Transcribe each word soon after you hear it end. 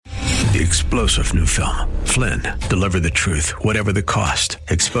The explosive new film, Flynn, deliver the truth, whatever the cost,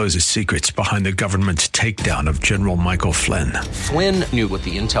 exposes secrets behind the government's takedown of General Michael Flynn. Flynn knew what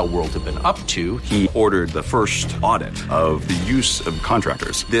the intel world had been up to. He ordered the first audit of the use of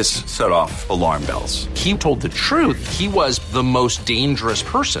contractors. This set off alarm bells. He told the truth. He was the most dangerous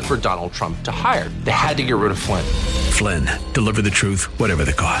person for Donald Trump to hire. They had to get rid of Flynn. Flynn, deliver the truth, whatever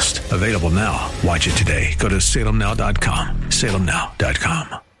the cost. Available now. Watch it today. Go to salemnow.com.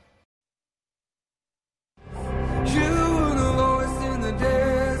 salemnow.com.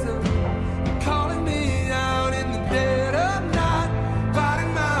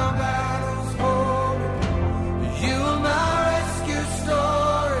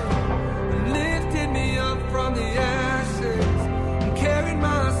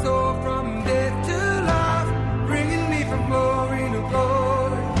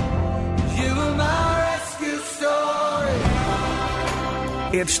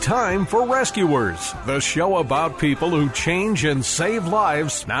 It's time for Rescuers, the show about people who change and save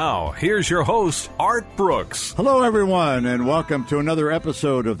lives. Now, here's your host, Art Brooks. Hello, everyone, and welcome to another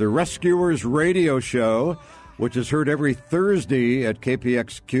episode of the Rescuers Radio Show, which is heard every Thursday at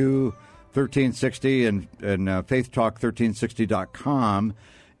KPXQ 1360 and faithtalk1360.com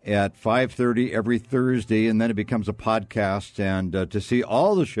at 5:30 every Thursday, and then it becomes a podcast. And to see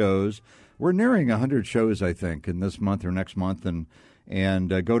all the shows, we're nearing 100 shows, I think, in this month or next month, and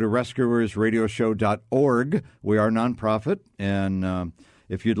go to rescuersradioshow.org. We are a nonprofit, and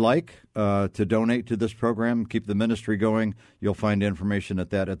if you'd like to donate to this program, keep the ministry going, you'll find information at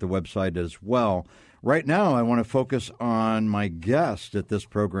the website as well. Right now, I want to focus on my guest at this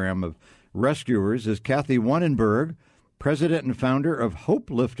program of Rescuers is Kathy Wannenberg, president and founder of Hope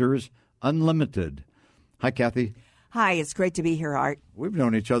Lifters Unlimited. Hi, Kathy. Hi, it's great to be here, Art. We've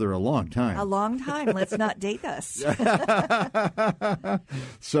known each other a long time. A long time. Let's not date us.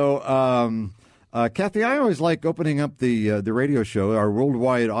 So, Kathy, I always like opening up the radio show. Our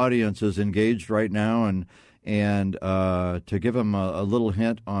worldwide audience is engaged right now, and to give them a little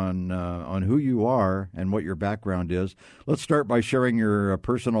hint on who you are and what your background is. Let's start by sharing your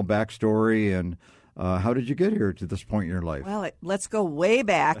personal backstory and how did you get here to this point in your life? Well, let's go way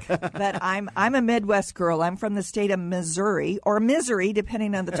back. But I'm a Midwest girl. I'm from the state of Missouri, or Misery,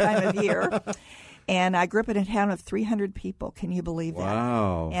 depending on the time of year. And I grew up in a town of 300 people. Can you believe that?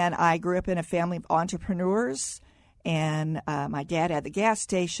 Wow. And I grew up in a family of entrepreneurs. And my dad had the gas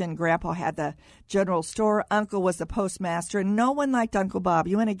station. Grandpa had the general store. Uncle was the postmaster. And no one liked Uncle Bob.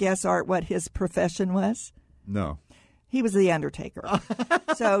 You want to guess, Art, what his profession was? No. He was the undertaker.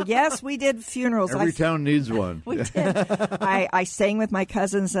 So, yes, we did funerals. Every town needs one. We did. I sang with my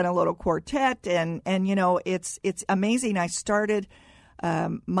cousins in a little quartet, and you know, it's amazing. I started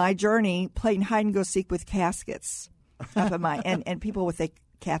my journey playing hide-and-go-seek with caskets up in my, and people would think,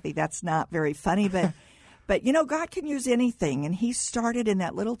 Kathy, that's not very funny, but you know, God can use anything, and he started in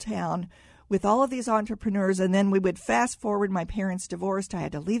that little town with all of these entrepreneurs, and then we would fast forward. My parents divorced. I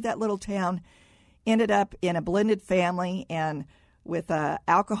had to leave that little town. Ended up in a blended family and with an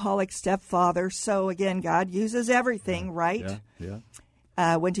alcoholic stepfather. So, again, God uses everything, right?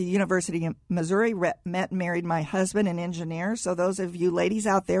 Yeah. Went to the University of Missouri, met and married my husband, an engineer. So those of you ladies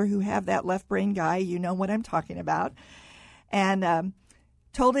out there who have that left brain guy, you know what I'm talking about. And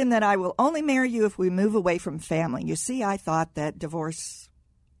told him that I will only marry you if we move away from family. You see, I thought that divorce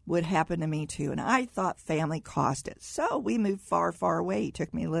would happen to me too, and I thought family caused it. So we moved far, far away. He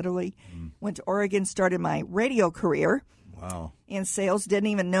took me literally, went to Oregon, started my radio career. Wow. In sales, didn't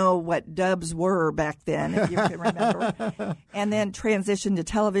even know what dubs were back then, if you can remember. And then transitioned to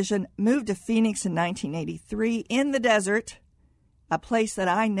television, moved to Phoenix in 1983 in the desert, a place that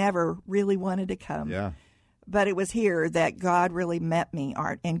I never really wanted to come. Yeah. But it was here that God really met me,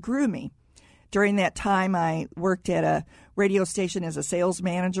 Art, and grew me. During that time, I worked at a radio station as a sales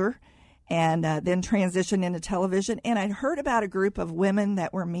manager and then transitioned into television. And I'd heard about a group of women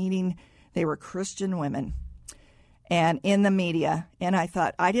that were meeting. They were Christian women and in the media. And I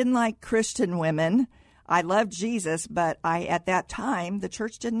thought, I didn't like Christian women. I loved Jesus, but at that time, the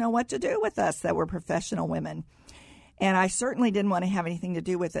church didn't know what to do with us that were professional women. And I certainly didn't want to have anything to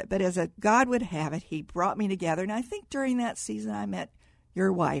do with it. But as God would have it, he brought me together. And I think during that season, I met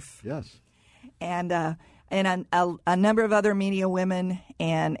your wife. Yes. And a number of other media women.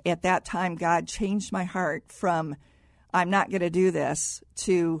 And at that time, God changed my heart from I'm not going to do this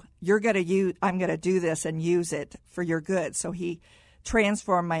to I'm going to do this and use it for your good. So he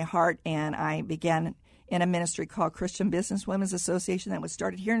transformed my heart, and I began in a ministry called Christian Business Women's Association that was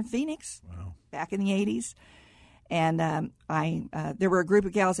started here in Phoenix back in the 80s. And there were a group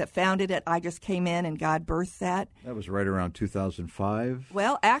of gals that founded it. I just came in, and God birthed that. That was right around 2005?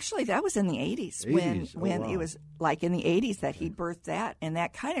 Well, actually, that was in the 80s. When wow. It was like in the 80s that he birthed that. And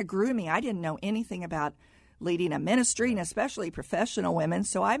that kind of grew me. I didn't know anything about leading a ministry, and especially professional women.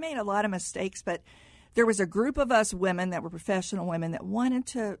 So I made a lot of mistakes. But there was a group of us women that were professional women that wanted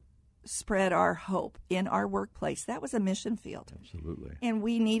to spread our hope in our workplace. That was a mission field. Absolutely. And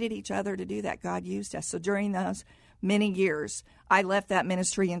we needed each other to do that. God used us. So during those many years, I left that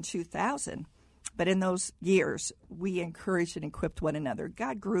ministry in 2000. But in those years, we encouraged and equipped one another.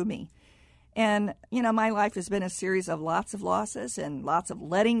 God grew me. And, my life has been a series of lots of losses and lots of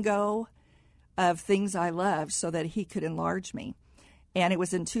letting go of things I loved so that he could enlarge me. And it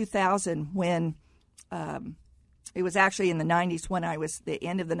was in 2000 when it was actually in the 90s when I was the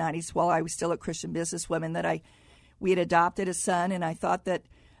end of the 90s while I was still a Christian businesswoman that we had adopted a son, and I thought that,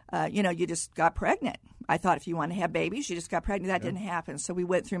 you just got pregnant. I thought if you want to have babies, you just got pregnant. That didn't happen. So we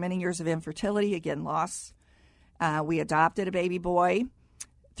went through many years of infertility, again, loss. We adopted a baby boy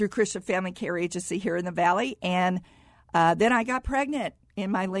through Christian Family Care Agency here in the Valley, and then I got pregnant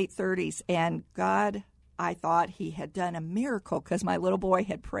in my late 30s, and God, I thought he had done a miracle because my little boy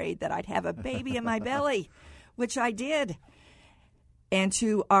had prayed that I'd have a baby in my belly, which I did. And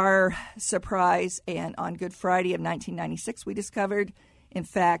to our surprise, and on Good Friday of 1996, we discovered, in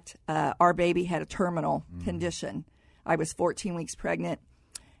fact, our baby had a terminal condition. I was 14 weeks pregnant,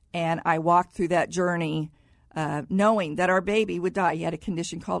 and I walked through that journey knowing that our baby would die. He had a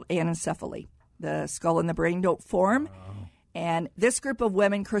condition called anencephaly. The skull and the brain don't form. And this group of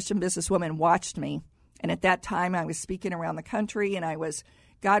women, Christian businesswomen, watched me. And at that time, I was speaking around the country, and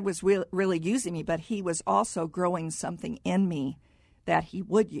God was really using me, but he was also growing something in me that he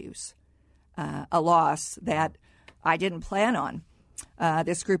would use, a loss that I didn't plan on.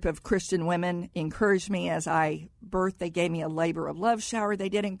 This group of Christian women encouraged me as I birthed. They gave me a labor of love shower. They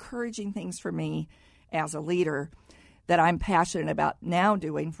did encouraging things for me as a leader that I'm passionate about now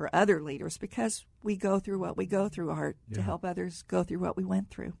doing for other leaders, because we go through what we go through, Art, to help others go through what we went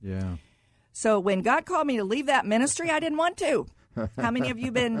through. Yeah. So when God called me to leave that ministry, I didn't want to. How many of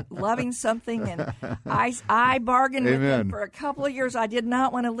you been loving something? And I bargained with him for a couple of years. I did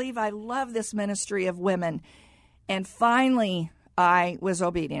not want to leave. I love this ministry of women. And finally, I was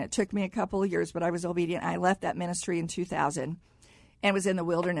obedient. It took me a couple of years, but I was obedient. I left that ministry in 2000 and was in the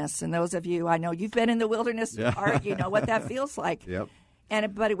wilderness. And those of you, I know you've been in the wilderness, Art, you know what that feels like. Yep.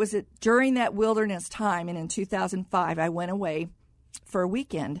 But it was during that wilderness time, and in 2005, I went away for a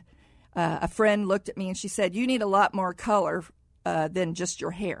weekend. A friend looked at me and she said, "You need a lot more color than just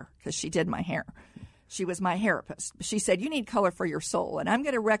your hair," because she did my hair. She was my therapist. She said, "You need color for your soul, and I'm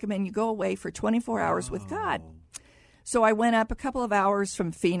going to recommend you go away for 24 hours with God." So I went up a couple of hours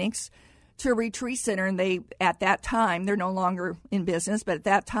from Phoenix to a retreat center, and at that time, they're no longer in business, but at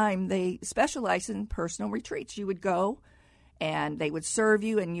that time, they specialized in personal retreats. You would go, and they would serve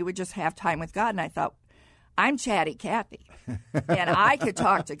you, and you would just have time with God. And I thought, I'm Chatty Cathy, and I could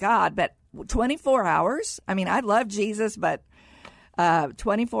talk to God, but 24 hours? I mean, I love Jesus, but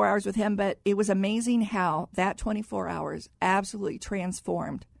 24 hours with him. But it was amazing how that 24 hours absolutely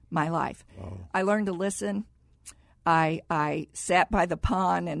transformed my life. Wow. I learned to listen. I sat by the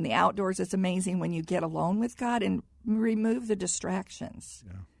pond and the outdoors. It's amazing when you get alone with God and remove the distractions,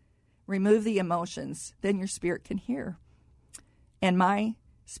 remove the emotions, then your spirit can hear. And my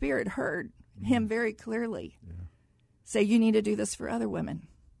spirit heard him very clearly say, "You need to do this for other women."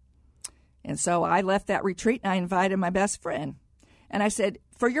 And so I left that retreat and I invited my best friend. And I said,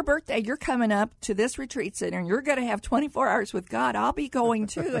 "For your birthday, you're coming up to this retreat center and you're going to have 24 hours with God. I'll be going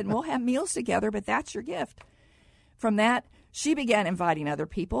too, and we'll have meals together, but that's your gift." From that, she began inviting other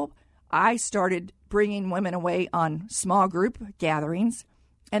people. I started bringing women away on small group gatherings.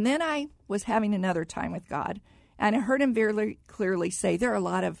 And then I was having another time with God. And I heard him very clearly say, there are a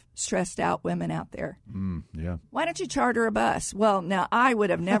lot of stressed out women out there. Why don't you charter a bus? Well, now I would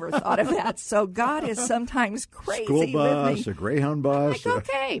have never thought of that. So God is sometimes crazy School bus, with me. a Greyhound bus. Like,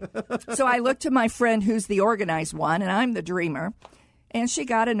 okay. So I looked to my friend who's the organized one, and I'm the dreamer. And she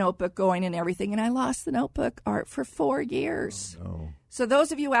got a notebook going and everything, and I lost the notebook, Art, for 4 years. Oh, no. So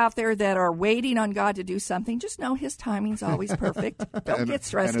those of you out there that are waiting on God to do something, just know his timing's always perfect. Don't get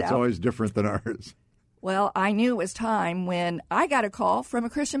stressed out. And it's always different than ours. Well, I knew it was time when I got a call from a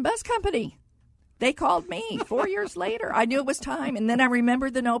Christian bus company. They called me 4 years later. I knew it was time. And then I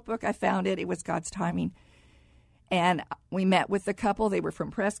remembered the notebook. I found it. It was God's timing. And we met with the couple. They were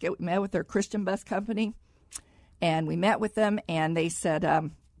from Prescott. We met with their Christian bus company. And we met with them, and they said,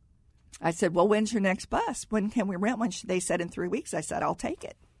 I said, "Well, when's your next bus? When can we rent one?" They said, "In 3 weeks." I said, "I'll take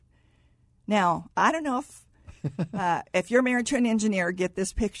it." Now, I don't know if If you're married to an engineer, get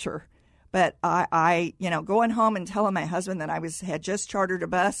this picture. But I going home and telling my husband that I had just chartered a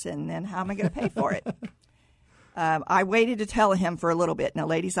bus, and then how am I going to pay for it? I waited to tell him for a little bit. Now,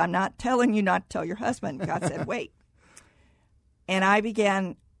 ladies, I'm not telling you not to tell your husband. God said, wait. And I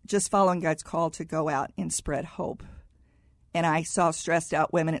began just following God's call to go out and spread hope. And I saw stressed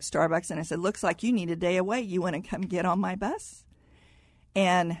out women at Starbucks, and I said, looks like you need a day away. You want to come get on my bus?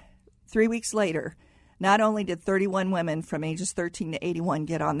 And 3 weeks later, not only did 31 women from ages 13 to 81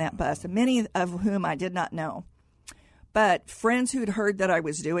 get on that bus, and many of whom I did not know, but friends who'd heard that I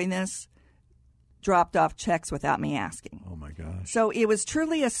was doing this dropped off checks without me asking. Oh, my gosh. So it was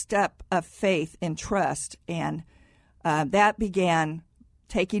truly a step of faith and trust, and that began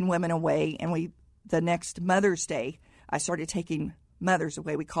taking women away. And the next Mother's Day, I started taking mothers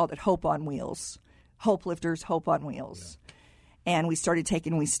away. We called it Hope on Wheels, Hope Lifters, Hope on Wheels. Yeah. And we started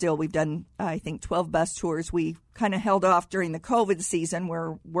taking, we've done, I think, 12 bus tours. We kind of held off during the COVID season.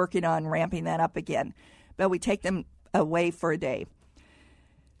 We're working on ramping that up again. But we take them away for a day.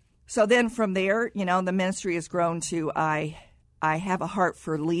 So then from there, the ministry has grown to I have a heart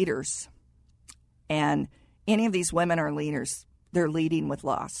for leaders. And any of these women are leaders. They're leading with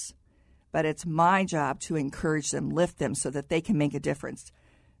loss. But it's my job to encourage them, lift them so that they can make a difference.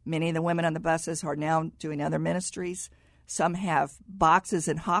 Many of the women on the buses are now doing other ministries. Some have boxes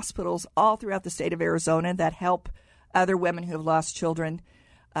in hospitals all throughout the state of Arizona that help other women who have lost children.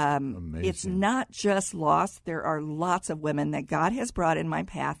 It's not just loss. There are lots of women that God has brought in my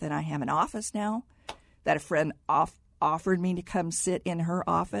path, and I have an office now that a friend offered me to come sit in her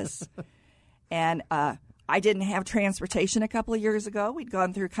office. And I didn't have transportation a couple of years ago. We'd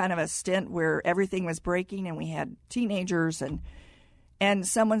gone through kind of a stint where everything was breaking, and we had teenagers, and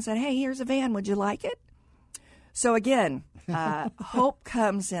someone said, hey, here's a van. Would you like it? So again, hope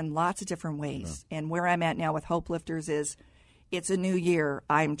comes in lots of different ways. Yeah. And where I'm at now with Hope Lifters is it's a new year.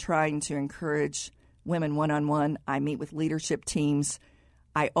 I'm trying to encourage women one-on-one. I meet with leadership teams.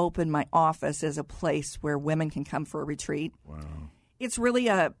 I open my office as a place where women can come for a retreat. Wow. It's really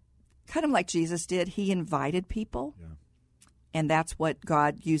kind of like Jesus did. He invited people. Yeah. And that's what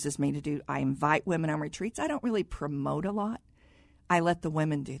God uses me to do. I invite women on retreats. I don't really promote a lot. I let the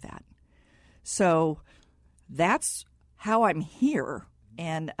women do that. So that's how I'm here.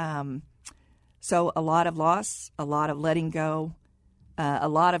 And so a lot of loss, a lot of letting go, a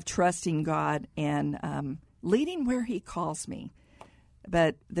lot of trusting God, and leading where He calls me.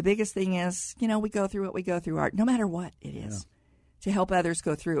 But the biggest thing is, we go through what we go through, Art, no matter what it is, to help others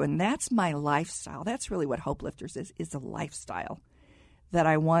go through. And that's my lifestyle. That's really what Hope Lifters is a lifestyle that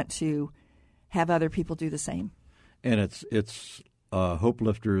I want to have other people do the same. And it's Hope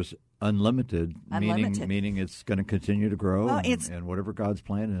Lifters Unlimited. Meaning it's going to continue to grow, and whatever God's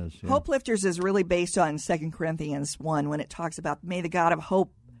plan is. Yeah. Hope Lifters is really based on 2 Corinthians 1 when it talks about, may the God of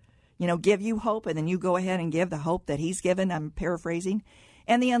hope, give you hope, and then you go ahead and give the hope that He's given. I'm paraphrasing.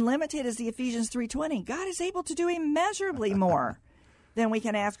 And the unlimited is the Ephesians 3:20. God is able to do immeasurably more than we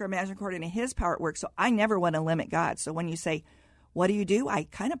can ask or imagine according to His power at work. So I never want to limit God. So when you say, what do? I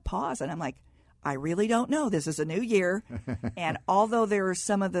kind of pause, and I'm like, I really don't know. This is a new year. And although there are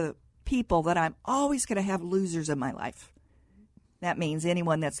some of the people that I'm always going to have losers in my life. That means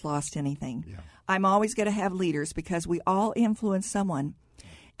anyone that's lost anything. Yeah. I'm always going to have leaders because we all influence someone.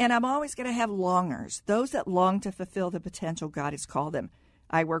 And I'm always going to have longers, those that long to fulfill the potential God has called them.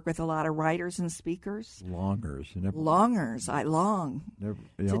 I work with a lot of writers and speakers. Longers. I long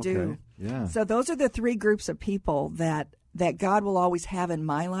to do. Yeah. So those are the three groups of people that God will always have in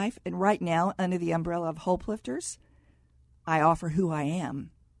my life. And right now, under the umbrella of Hope Lifters, I offer who I am.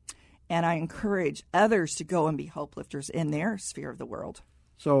 And I encourage others to go and be Hope Lifters in their sphere of the world.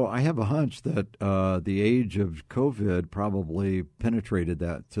 So I have a hunch that the age of COVID probably penetrated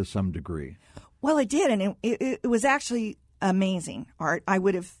that to some degree. Well, it did, and it was actually amazing, Art. I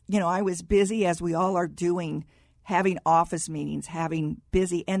would have, I was busy, as we all are doing, having office meetings, having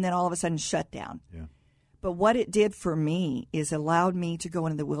busy, and then all of a sudden shut down. Yeah. But what it did for me is allowed me to go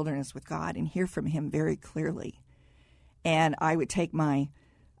into the wilderness with God and hear from Him very clearly. And I would take my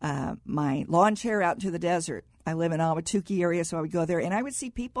lawn chair out into the desert. I live in Ahwatukee area, so I would go there, and I would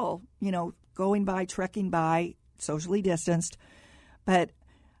see people, going by, trekking by, socially distanced. But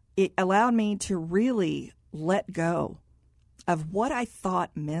it allowed me to really let go of what I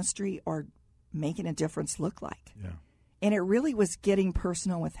thought ministry or making a difference looked like. Yeah. And it really was getting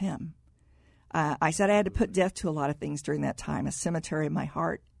personal with Him. I said I had to put death to a lot of things during that time, a cemetery in my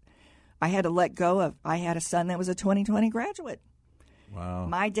heart. I had to let go of, I had a son that was a 2020 graduate. Wow.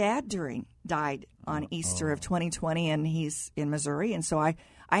 My dad died on Easter of 2020, and he's in Missouri. And so I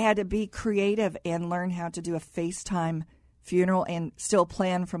had to be creative and learn how to do a FaceTime funeral and still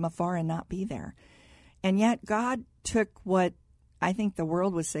plan from afar and not be there. And yet God took what I think the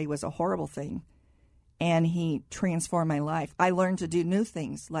world would say was a horrible thing, and he transformed my life. I learned to do new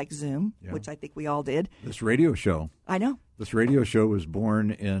things like Zoom, which I think we all did. This radio show. I know. This radio show was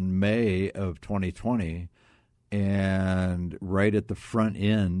born in May of 2020, and right at the front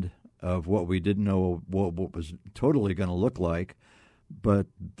end of what we didn't know what was totally going to look like. But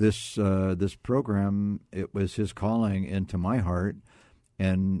this program, it was his calling into my heart,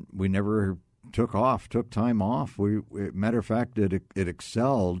 and we never took time off. Matter of fact, it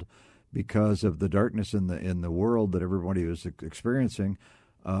excelled because of the darkness in the world that everybody was experiencing.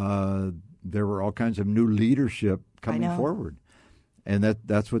 There were all kinds of new leadership coming forward, and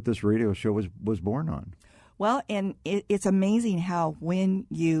that's what this radio show was born on. Well, and it's amazing how when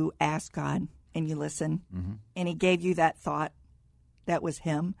you ask God and you listen, and He gave you that thought, that was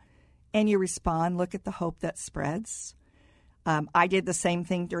Him, and you respond, look at the hope that spreads. I did the same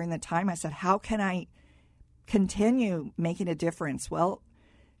thing during the time. I said, how can I continue making a difference? Well,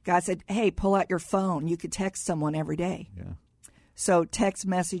 God said, hey, pull out your phone. You could text someone every day. Yeah. So text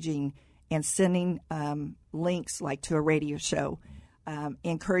messaging and sending links like to a radio show,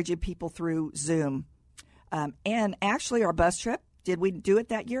 encouraging people through Zoom. And actually our bus trip, did we do it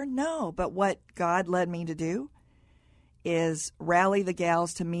that year? No. But what God led me to do is rally the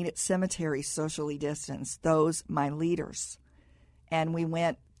gals to meet at cemeteries socially distanced, those my leaders. And we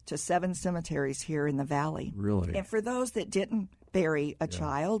went to 7 cemeteries here in the valley. Really? And for those that didn't bury a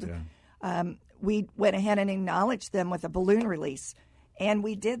child, we went ahead and acknowledged them with a balloon release. And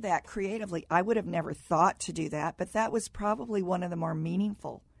we did that creatively. I would have never thought to do that, but that was probably one of the more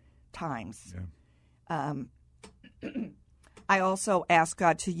meaningful times. Yeah. I also asked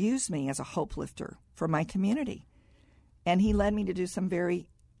God to use me as a hope lifter for my community. And He led me to do some very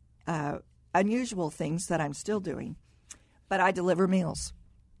unusual things that I'm still doing. But I deliver meals.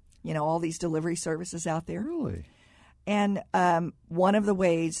 You know, all these delivery services out there. Really? And one of the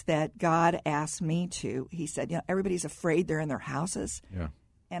ways that God asked me to, He said, you know, everybody's afraid they're in their houses. Yeah.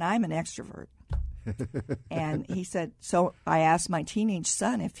 And I'm an extrovert. And He said, so I asked my teenage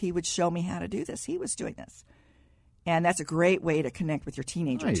son if he would show me how to do this. He was doing this. And that's a great way to connect with your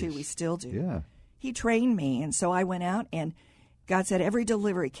teenager, too. We still do. Yeah. He trained me, and so I went out, and God said, every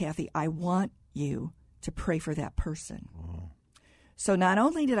delivery, Kathy, I want you to pray for that person. Oh. So not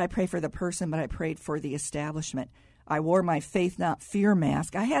only did I pray for the person, but I prayed for the establishment. I wore my Faith Not Fear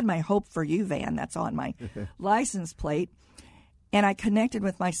mask. I had my Hope for You van that's on my license plate, and I connected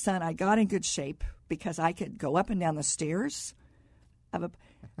with my son. I got in good shape because I could go up and down the stairs, but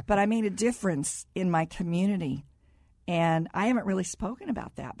I made a difference in my community. And I haven't really spoken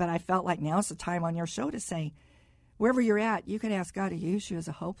about that, but I felt like now's the time on your show to say, wherever you're at, you can ask God to use you as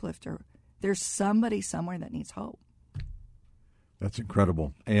a hope lifter. There's somebody somewhere that needs hope. That's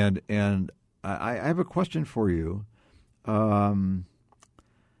incredible. And I have a question for you. The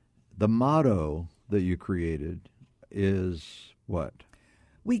motto that you created is what?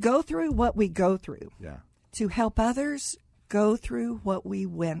 We go through what we go through. Yeah. To help others go through what we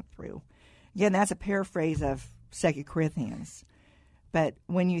went through. Again, that's a paraphrase of 2 Corinthians. But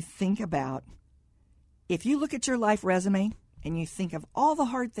when you think about, if you look at your life resume and you think of all the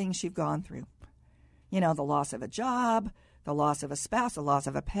hard things you've gone through, you know, the loss of a job, the loss of a spouse, the loss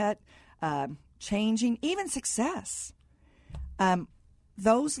of a pet, changing, even success,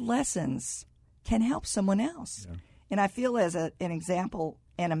 those lessons can help someone else. Yeah. And I feel as an example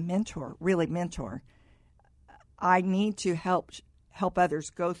and a mentor, really mentor, I need to help others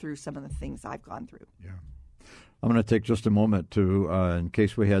go through some of the things I've gone through. Yeah. I'm going to take just a moment to, in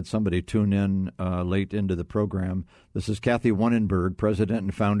case we had somebody tune in late into the program. This is Kathy Wannenberg, president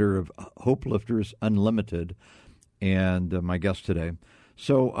and founder of Hope Lifters Unlimited, and my guest today.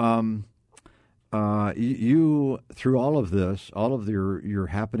 So you, through all of this, all of your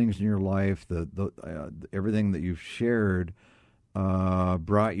happenings in your life, everything that you've shared,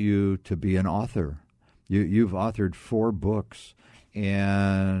 brought you to be an author. You've authored 4 books,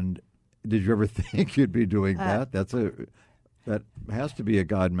 and did you ever think you'd be doing that? That has to be a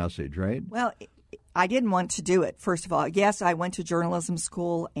God message, right? Well, I didn't want to do it, first of all. Yes, I went to journalism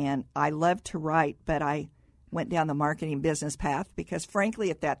school, and I loved to write, but I went down the marketing business path because, frankly,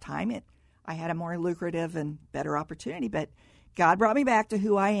 at that time, I had a more lucrative and better opportunity. But God brought me back to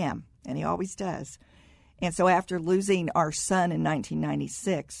who I am, and He always does. And so after losing our son in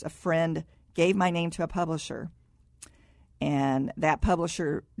 1996, a friend gave my name to a publisher. And that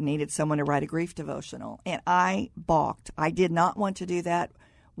publisher needed someone to write a grief devotional. And I balked. I did not want to do that.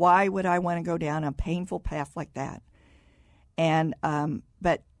 Why would I want to go down a painful path like that? And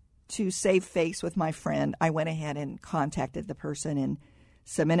but to save face with my friend, I went ahead and contacted the person and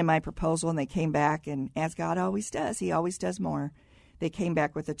submitted my proposal. And they came back, and as God always does, He always does more. They came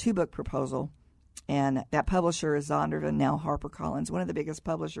back with a 2-book proposal. And that publisher is Zondervan, now HarperCollins, one of the biggest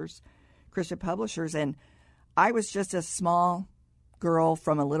publishers, Christian publishers. And I was just a small girl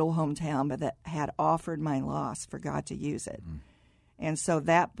from a little hometown, but that had offered my loss for God to use it. And so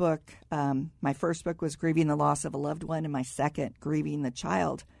that book, my first book was Grieving the Loss of a Loved One, and my second, Grieving the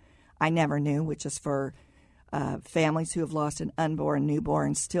Child I Never Knew, which is for families who have lost an unborn,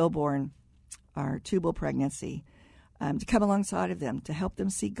 newborn, stillborn, or tubal pregnancy, to come alongside of them, to help them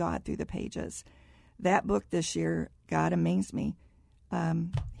see God through the pages. That book this year, God amazed me,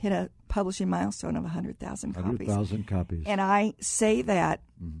 hit a publishing milestone of 100,000 copies. 100,000 copies. And I say that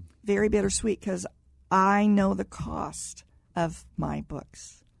very bittersweet because I know the cost of my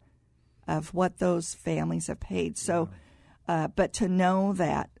books, of what those families have paid. So, but to know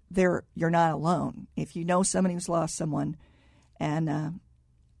that you're not alone. If you know somebody who's lost someone, and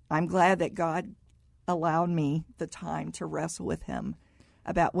I'm glad that God allowed me the time to wrestle with Him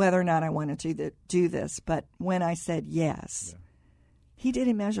about whether or not I wanted to do this. But when I said yes, He did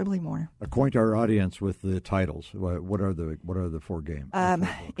immeasurably more. Acquaint our audience with the titles. What are the 4 games?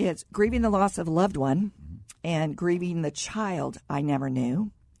 It's Grieving the Loss of a Loved One, and Grieving the Child I Never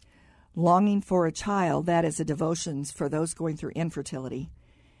Knew. Longing for a Child, that is a devotions for those going through infertility.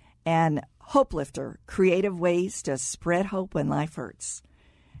 And Hope Lifter, creative ways to spread hope when life hurts.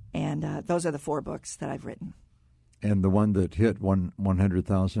 And those are the 4 books that I've written. And the one that hit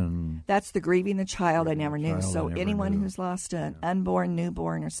 100,000? That's the Grieving the Child I Never Knew. So anyone who's lost an unborn,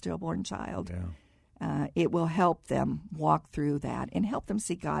 newborn, or stillborn child, it will help them walk through that and help them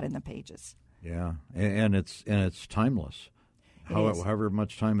see God in the pages. Yeah, and it's timeless. However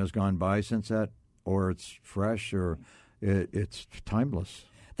much time has gone by since that, or it's fresh, or it's timeless.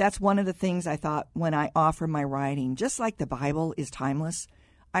 That's one of the things I thought when I offer my writing. Just like the Bible is timeless,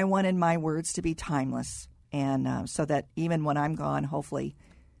 I wanted my words to be timeless, and so that even when I'm gone, hopefully,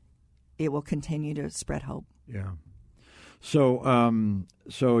 it will continue to spread hope. Yeah. So,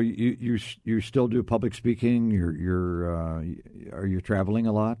 so you still do public speaking? Are you traveling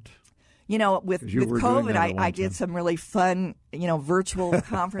a lot? You know, with COVID, I did some really fun, virtual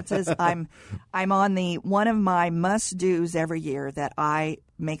conferences. I'm on one of my must-dos every year that I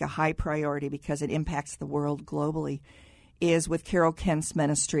make a high priority because it impacts the world globally, is with Carol Kent's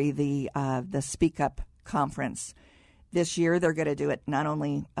ministry, the Speak Up Conference. This year, they're going to do it not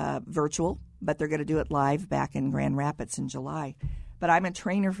only virtual, but they're going to do it live back in Grand Rapids in July. But I'm a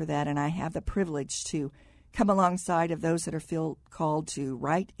trainer for that, and I have the privilege to come alongside of those that are feel called to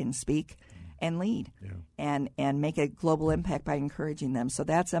write and speak and lead and make a global impact by encouraging them. So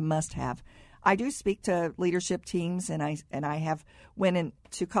that's a must-have. I do speak to leadership teams, and I have went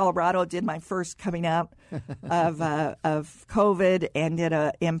into Colorado, did my first coming out of COVID, and did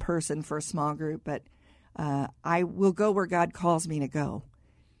a in-person for a small group. But I will go where God calls me to go,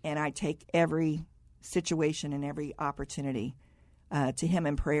 and I take every situation and every opportunity to Him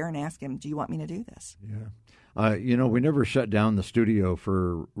in prayer and ask Him, do you want me to do this? Yeah. We never shut down the studio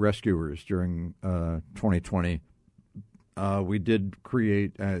for rescuers during 2020. We did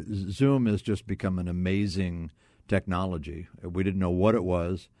create Zoom has just become an amazing technology. We didn't know what it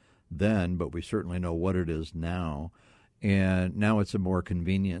was then, but we certainly know what it is now. And now it's a more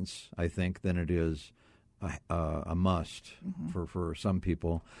convenience, I think, than it is a must for some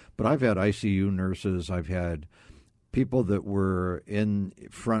people. But I've had ICU nurses. I've had people that were in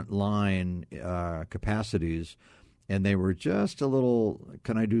frontline capacities, and they were just a little,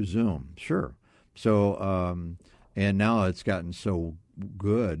 can I do Zoom? Sure. So, and now it's gotten so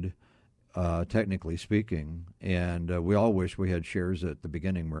good, technically speaking, and we all wish we had shares at the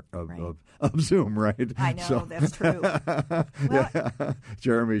beginning of Zoom, right? I know, that's true. Well,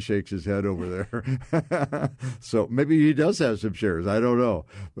 Jeremy shakes his head over there. So maybe he does have some shares. I don't know.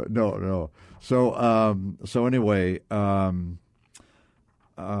 But no. So anyway, my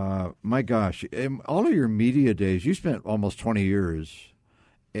gosh, in all of your media days, you spent almost 20 years,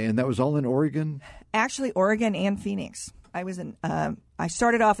 and that was all in Oregon? Actually, Oregon and Phoenix. I was in. I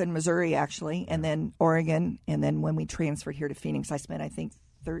started off in Missouri, actually, and then Oregon, and then when we transferred here to Phoenix, I spent, I think,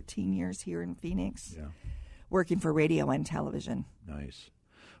 13 years here in Phoenix, working for radio and television. Nice.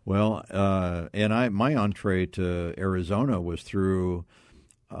 Well, and my entree to Arizona was through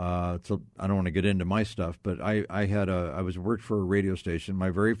So I don't want to get into my stuff, but I worked for a radio station. My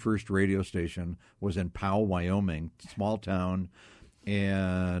very first radio station was in Powell, Wyoming, small town,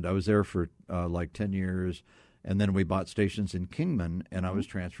 and I was there for like 10 years. And then we bought stations in Kingman, and I was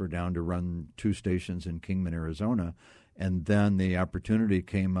transferred down to run 2 stations in Kingman, Arizona. And then the opportunity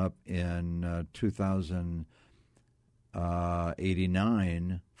came up in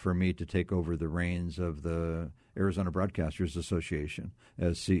 1989 for me to take over the reins of the Arizona Broadcasters Association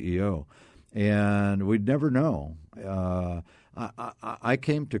as CEO. And we'd never know. I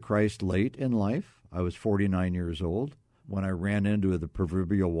came to Christ late in life. I was 49 years old when I ran into the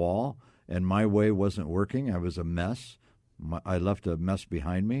proverbial wall, and my way wasn't working. I was a mess. I left a mess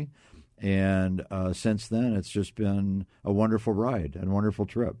behind me. And since then, it's just been a wonderful ride and wonderful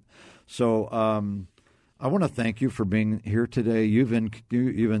trip. So I want to thank you for being here today. You've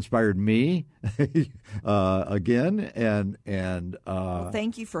inspired me again, and well,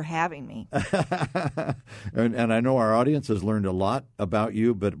 thank you for having me. and I know our audience has learned a lot about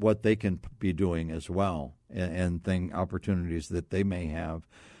you, but what they can be doing as well, and opportunities that they may have.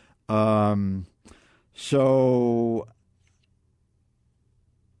 So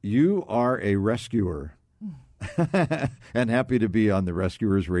you are a rescuer. And happy to be on the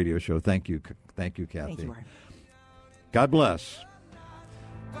Rescuers Radio Show. Thank you, Kathy. Thank you, Art. God bless.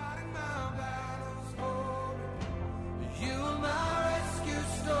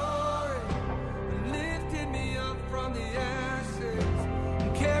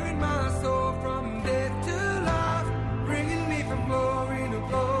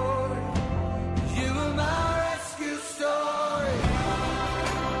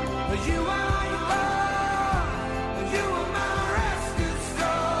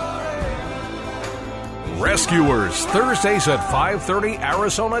 Rescuers, Thursdays at 5:30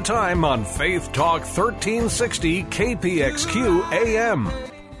 Arizona time on Faith Talk 1360 KPXQ AM.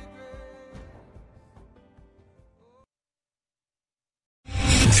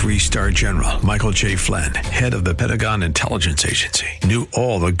 Three-star General Michael J. Flynn, head of the Pentagon Intelligence Agency, knew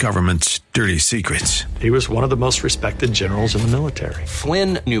all the government's dirty secrets. He was one of the most respected generals in the military.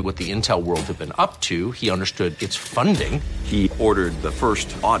 Flynn knew what the intel world had been up to. He understood its funding. He ordered the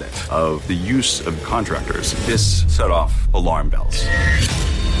first audit of the use of contractors. This set off alarm bells.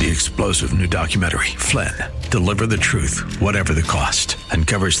 The explosive new documentary, Flynn, Deliver the Truth, Whatever the Cost,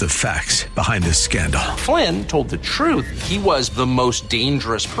 uncovers the facts behind this scandal. Flynn told the truth. He was the most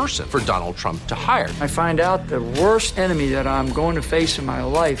dangerous person for Donald Trump to hire. I find out the worst enemy that I'm going to face in my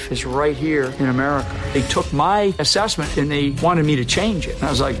life is right here in America. They took my assessment and they wanted me to change it. And I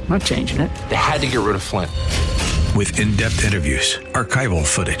was like, I'm not changing it. They had to get rid of Flynn. With in-depth interviews, archival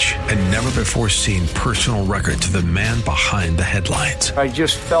footage, and never-before-seen personal records of the man behind the headlines. I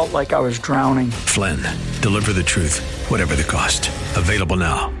just felt like I was drowning. Flynn, Deliver the Truth, Whatever the Cost. Available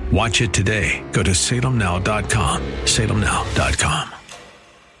now. Watch it today. Go to salemnow.com. salemnow.com.